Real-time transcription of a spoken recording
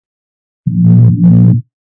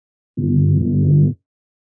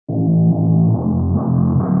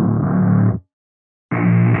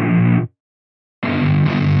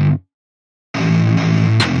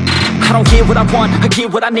what I want, I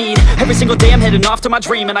get what I need. Every single day I'm heading off to my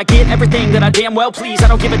dream, and I get everything that I damn well please. I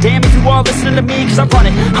don't give a damn if you all listening to me, cause I run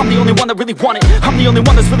it. I'm the only one that really want it, I'm the only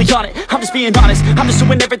one that's really on it. I'm just being honest, I'm just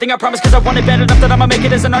doing everything I promise, cause I want it bad enough that I'ma make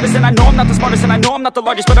it as an artist. And I know I'm not the smartest, and I know I'm not the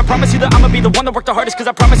largest, but I promise you that I'ma be the one that worked the hardest. Cause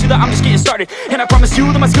I promise you that I'm just getting started, and I promise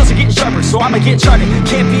you that my skills are getting sharper. So I'ma get charted,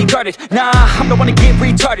 can't be guarded. Nah, I'm the one to get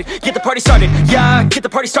retarded. Get the party started, yeah, get the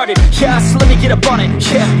party started. Yeah, so let me get up on it,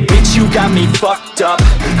 yeah. Bitch, you got me fucked up,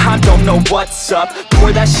 I don't know what's up.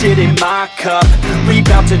 Pour that shit in my cup, we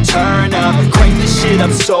bout to turn up. Crank this shit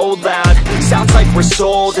up so loud, sounds like we're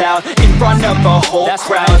sold out. In front of a whole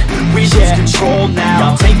crowd, we lose control now.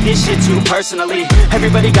 Y'all take this shit too personally,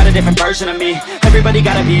 everybody got a different version of me. Everybody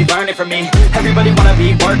gotta be learning from me, everybody wanna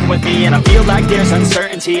be working with me. And I feel like there's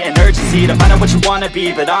uncertainty and urgency to find out what you wanna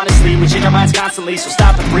be. But honestly, we change our minds constantly, so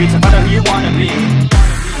stop and breathe to find out who you wanna be.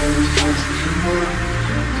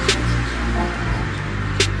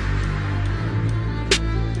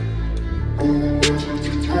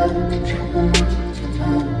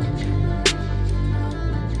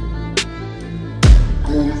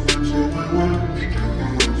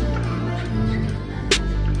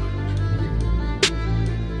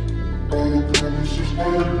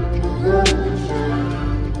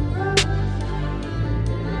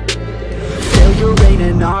 Failure ain't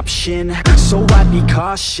an option, so I'd be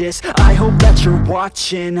cautious. I hope that you're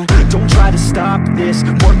watching, don't try to stop this.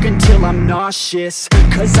 Work until I'm nauseous,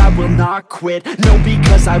 cause I will not quit. No,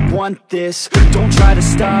 because I want this, don't try to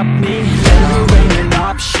stop me. Failure ain't an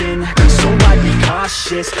option, so I'd be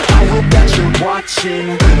cautious. I hope that you're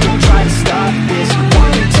watching, don't try to stop this.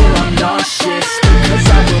 Work until I'm nauseous, cause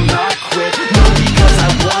I will not quit. No, because I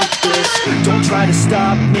want this, don't try to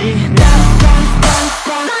stop me now.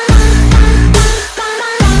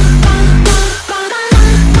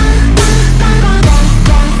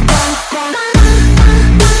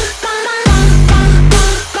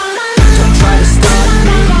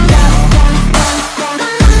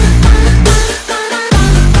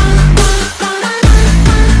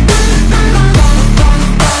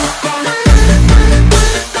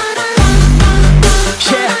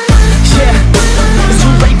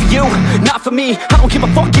 For me, I don't give a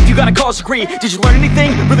fuck if you got a college degree. Did you learn anything?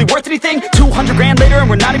 Really worth anything? 200 grand later and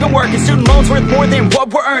we're not even working. Student loans worth more than what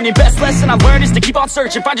we're earning. Best lesson I learned is to keep on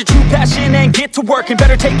searching. Find your true passion and get to work. And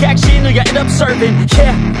better take action or you end up serving.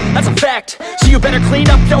 Yeah, that's a fact. So you better clean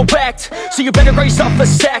up your act. So you better grow yourself a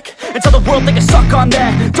sack and tell the world they can suck on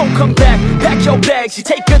that. Don't come back, pack your bags. You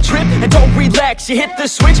take a trip and don't relax. You hit the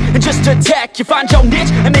switch and just attack. You find your niche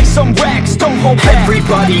and make some racks. Don't hold back.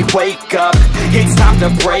 Everybody wake up, it's time to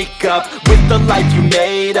break up with the life you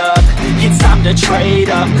made up. It's time to trade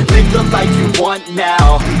up, live the life you want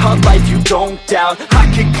now, a life you don't doubt. I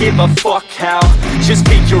could give a fuck how, just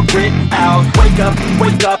figure it out. Wake up,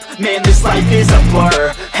 man, this life is a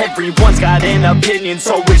blur. Everyone's got an opinion,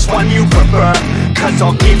 so which one you prefer? Cause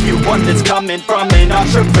I'll give you one that's coming from an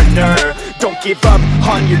entrepreneur. Don't give up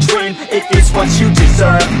on your dream if it's what you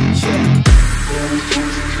deserve.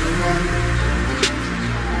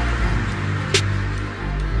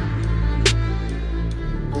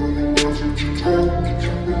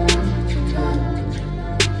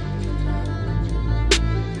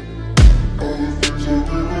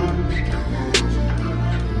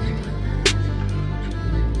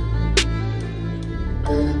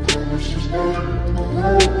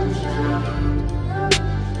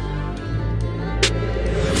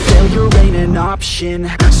 Failure ain't an option,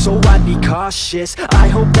 so I'd be cautious. I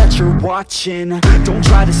hope that you're watching, don't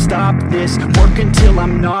try to stop this. Work until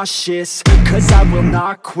I'm nauseous, cause I will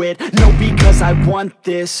not quit. No, because I want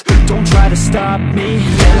this, don't try to stop me.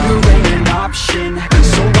 Failure ain't an option,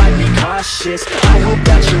 so I'd be cautious. I hope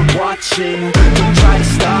that you're watching, don't try to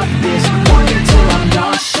stop this. Work until I'm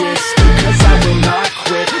nauseous, cause I will not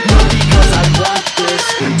quit. No, because I want this,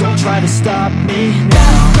 don't try to stop me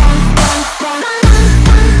now.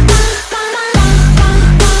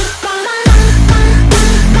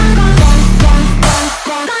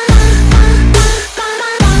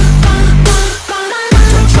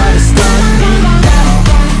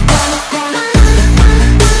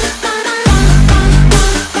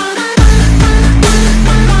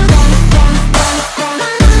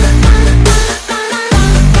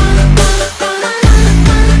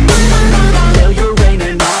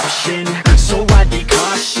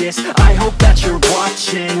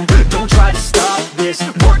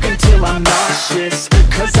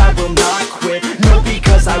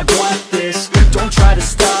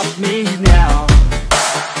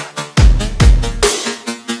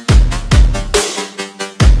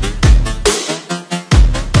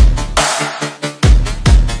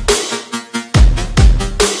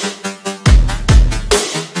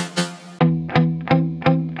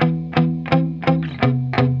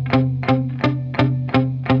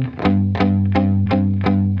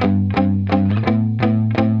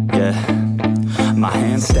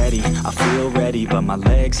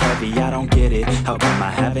 bags heavy, I don't get it. How come I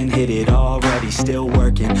haven't hit it already? Still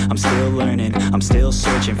working, I'm still learning, I'm still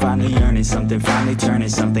searching, finally earning something, finally turning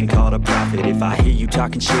something called a profit. If I hear you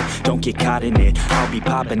talking shit, don't get caught in it. I'll be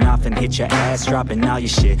popping off and hit your ass, dropping all your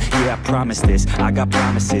shit. Yeah, I promise this, I got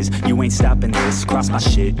promises. You ain't stopping this, cross my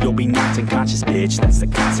shit, you'll be knocked unconscious, bitch. That's the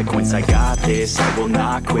consequence, I got this, I will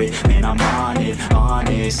not quit. Man, I'm on it,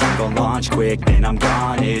 honest. I'm gon' launch quick, then I'm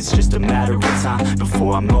gone. It's just a matter of time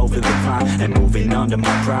before I'm over the climb and moving under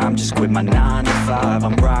my prime. Just quit my 9 to 5,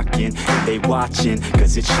 I'm rocking, and they watching,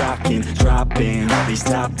 cause it's shocking. Dropping all these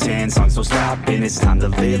top 10 songs, no stopping. It's time to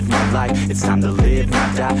live my life, it's time to live,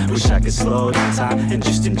 not die. Wish I could slow down time and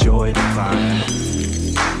just enjoy the climb.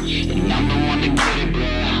 And I'm the one to get it,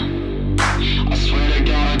 bro. I swear to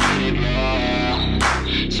God I get it,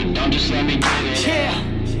 bro. So don't just let me get it.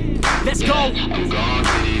 Yeah, let's go. I'm gon'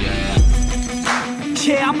 get it,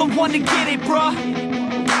 yeah, I'm the one to get it, bro.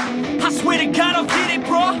 I swear to God I'll get it,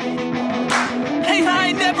 bro. Hey, I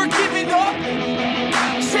ain't never giving up.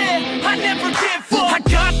 Yeah, I never give up. I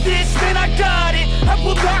got this, man, I got it. I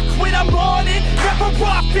will not quit, I'm on it. Never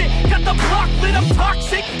off it. Got the block lit, I'm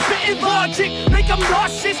toxic. Spitting logic, make them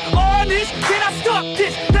nauseous. Honest, can I stop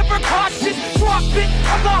this? Never cautious, drop it.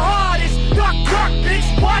 I'm the hardest. Knock, knock, bitch,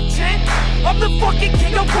 watch it. I'm the fucking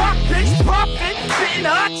king of rock, bitch. Profit, spitting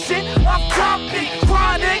hot shit. I'm topic,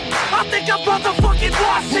 chronic. I think I'm motherfucking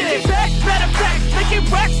lost it. Back, matter of fact, making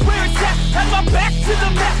racks where it's at. Had my back to the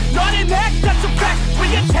mat, not an act, that's a fact. We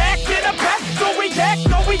attack in a back, don't react,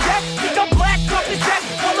 no react. Think I'm black, off his back.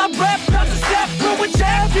 While I rap, not to step, throw a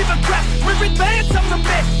jab, give a crap. We're advanced, I'm the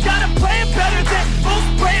man. Got a plan better than most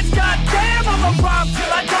brands. Goddamn, I'm a rhyme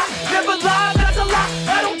till I die. Never lie, that's a lie.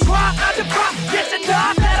 I don't try, I defy. Yes and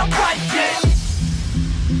not that I'm right, yeah.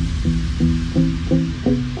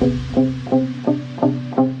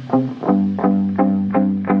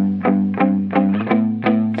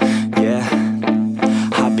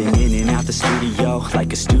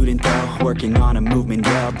 Like a student though, working on a movement,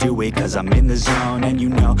 yeah, I'll do it cause I'm in the zone. And you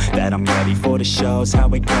know that I'm ready for the shows. How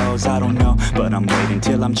it goes, I don't know, but I'm waiting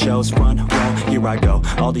till I'm chose. Front row, here I go.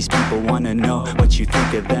 All these people wanna know what you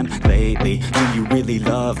think of them lately. Do you really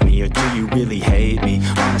love me or do you really hate me?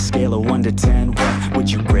 On a scale of 1 to 10, what would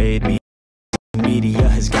you grade me? Media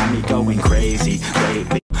has got me going crazy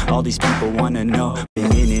lately. All these people wanna know.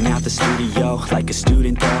 Been in and out the studio like a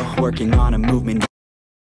student though, working on a movement.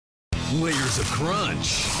 Layers of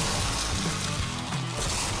crunch.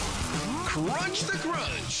 Crunch the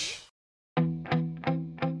crunch.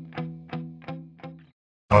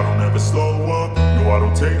 I don't ever slow up, no I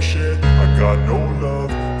don't take shit. I got no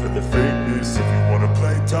love for the fakeness. If you wanna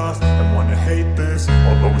play tough and wanna hate this,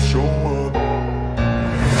 I'll always show up.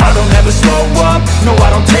 I don't ever slow up, no I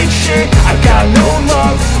don't take shit. I got no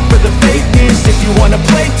love for the fakeness. If you wanna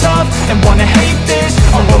play tough and wanna hate this,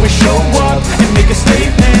 I'll always show up and make a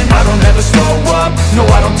statement. I don't ever slow up, no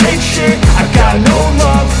I don't take shit. I got no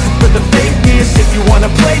love for the fakeness. If you wanna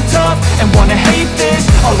play tough and wanna hate this,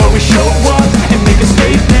 I'll always show up and make a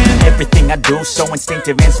statement. Everything I do so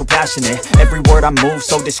instinctive and so passionate. Every word I move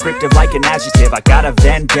so descriptive like an adjective. I got a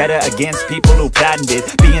vendetta against people who patented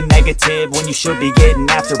being negative when you should be getting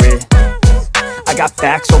after it. I got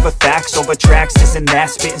facts over tracks, this and that.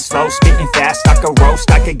 Spitting slow, spitting fast, I could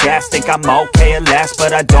roast, I could gas. Think I'm okay at last,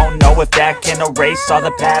 but I don't know if that can erase all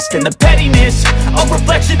the past. And the pettiness, a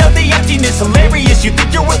reflection of the emptiness. Hilarious, you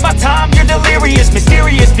think you're worth my time, you're delirious.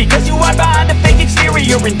 Mysterious, because you hide behind a fake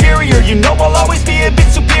exterior. Inferior, you know I'll always be a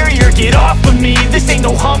bit superior. Get off of me, this ain't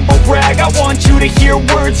no humble brag. I want you to hear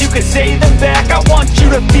words, you can say them back. I want you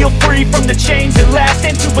to feel free from the chains that last,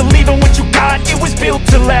 and to believe in what you got, it was built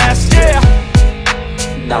to last, yeah.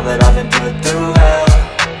 Now that I've been put through hell,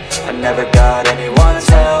 I never got anyone's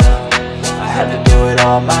help. I had to do it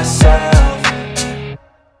all myself.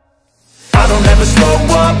 I don't ever slow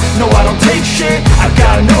up, no I don't take shit. I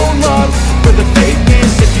got no love for the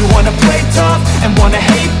fakeness. If you wanna play tough and wanna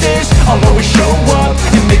hate this, I'll always show up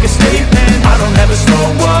and make a statement. I don't ever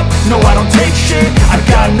slow up, no I don't take shit. I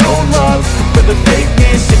got no love for the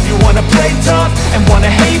fakeness. If you wanna play tough and wanna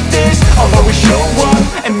hate this, I'll always show up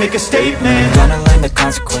and make a statement. Gonna learn the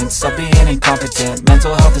consequence of being incompetent.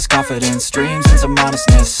 Mental health is confidence, dreams and some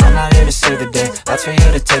honestness. I'm not here to save the day, that's for you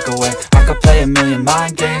to take away. I could play a million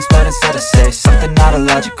mind games, but instead I say something not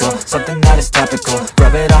illogical, something that is topical.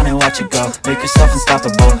 Rub it on and watch it go, make yourself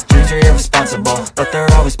unstoppable. Dreams are irresponsible, but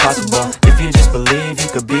they're always possible. If you just believe, you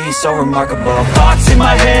could be so remarkable. Thoughts in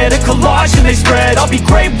my head, a collage and they spread. I'll be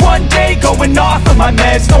great one day, going off of my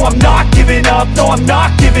meds. No, I'm not giving up, no, I'm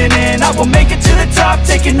not giving in. I will make it to the top,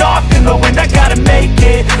 taking off in the wind. I gotta make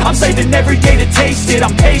it, I'm saving every day to taste it.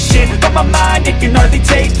 I'm patient, but my mind, it can hardly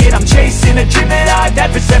take it. I'm chasing a dream that I've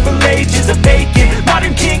had for several ages. A vacant,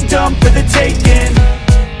 modern kingdom for the taking.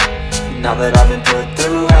 Now that I've been put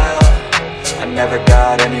through hell, I never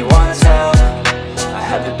got anyone's help. I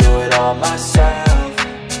had to do it all myself.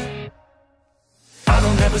 I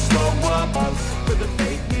don't ever slow up for the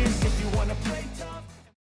fakeness. If you wanna play tough.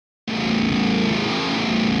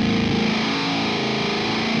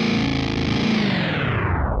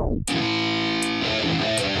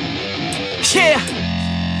 Yeah,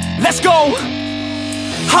 let's go.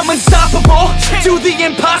 I'm unstoppable, do the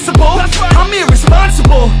impossible. I'm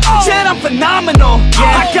irresponsible, yet I'm phenomenal.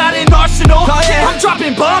 I got an arsenal, I'm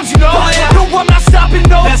dropping bombs, you know. No, I'm not stopping,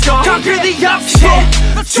 no. Conquer the obstacle.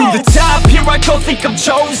 To the top, here I go, think I'm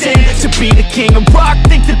chosen to be the king of rock,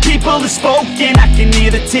 think the people have spoken. I can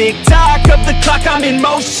hear the tick-tock of the clock, I'm in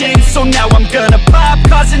motion. So now I'm gonna pop,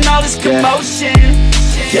 causing all this commotion.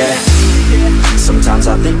 Yeah, sometimes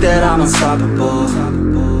I think that I'm unstoppable.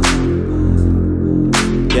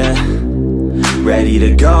 Yeah, ready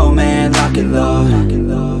to go, man, lock and load.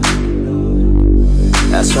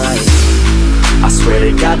 That's right, I swear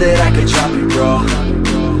to God that I could drop it, bro.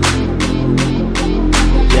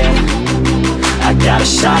 Yeah, I got a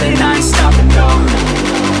shot and I ain't stopping, no.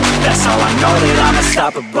 That's how I know that I'm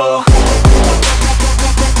unstoppable.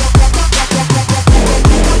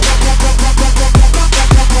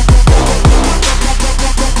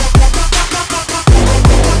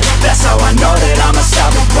 That's how I know that I'm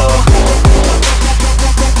unstoppable.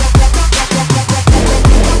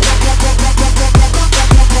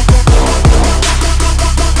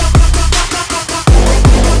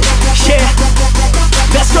 Yeah,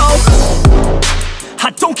 let's go. I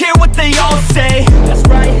don't care what they all say. That's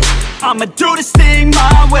right, I'ma do this thing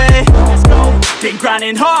my way. Let's go. Been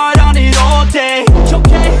grinding hard on it all day.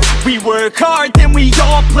 Okay, we work hard, then we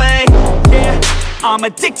all play. Yeah, I'm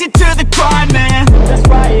addicted to the grind, man. That's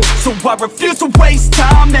right. So I refuse to waste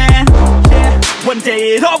time, man. Yeah, one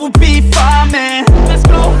day it all will be fine, man. Let's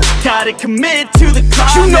go. Gotta commit to the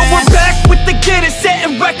climb, you know, man. We're back with the Guinness,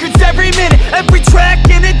 setting records every minute, every track.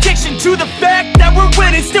 An addiction to the fact that we're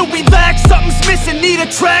winning. Still we lack, something's missing. Need a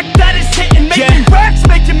track that is hitting, making racks,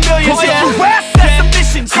 making millions. Yeah, that's the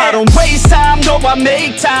mission. I don't waste time, no, I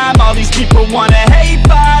make time. All these people wanna hate,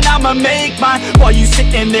 fine, I'ma make mine. While you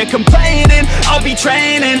sitting there complaining, I'll be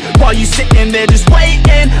training. While you sitting there just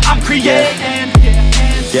waiting, I'm creating.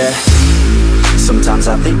 Yeah, sometimes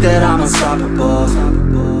I think that I'm unstoppable.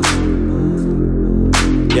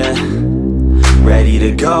 Yeah, ready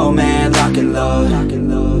to go, man, lock and load.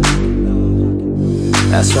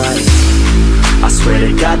 That's right, I swear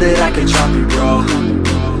to God that I could drop it, bro.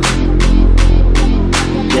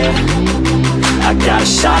 Yeah, I got a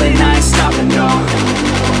shot and I ain't stopping, no.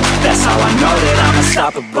 That's how I know that I'm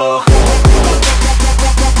unstoppable.